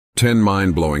10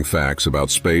 mind-blowing facts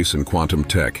about space and quantum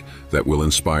tech that will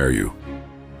inspire you.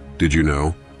 Did you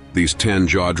know? These 10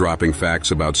 jaw-dropping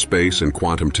facts about space and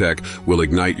quantum tech will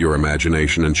ignite your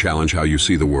imagination and challenge how you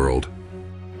see the world.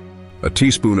 A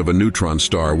teaspoon of a neutron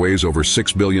star weighs over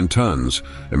 6 billion tons.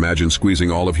 Imagine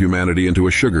squeezing all of humanity into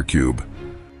a sugar cube.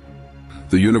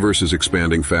 The universe is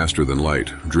expanding faster than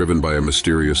light, driven by a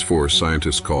mysterious force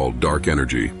scientists call dark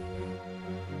energy.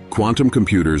 Quantum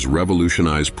computers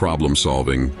revolutionize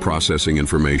problem-solving, processing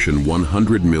information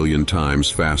 100 million times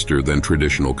faster than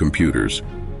traditional computers.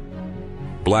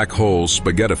 Black holes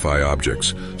spaghettify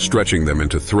objects, stretching them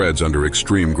into threads under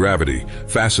extreme gravity,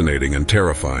 fascinating and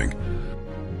terrifying.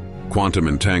 Quantum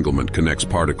entanglement connects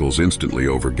particles instantly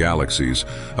over galaxies,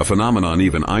 a phenomenon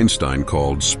even Einstein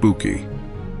called spooky.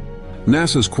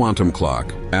 NASA's quantum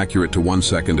clock, accurate to 1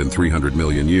 second in 300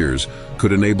 million years,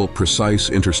 could enable precise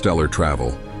interstellar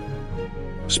travel.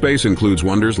 Space includes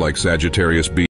wonders like Sagittarius B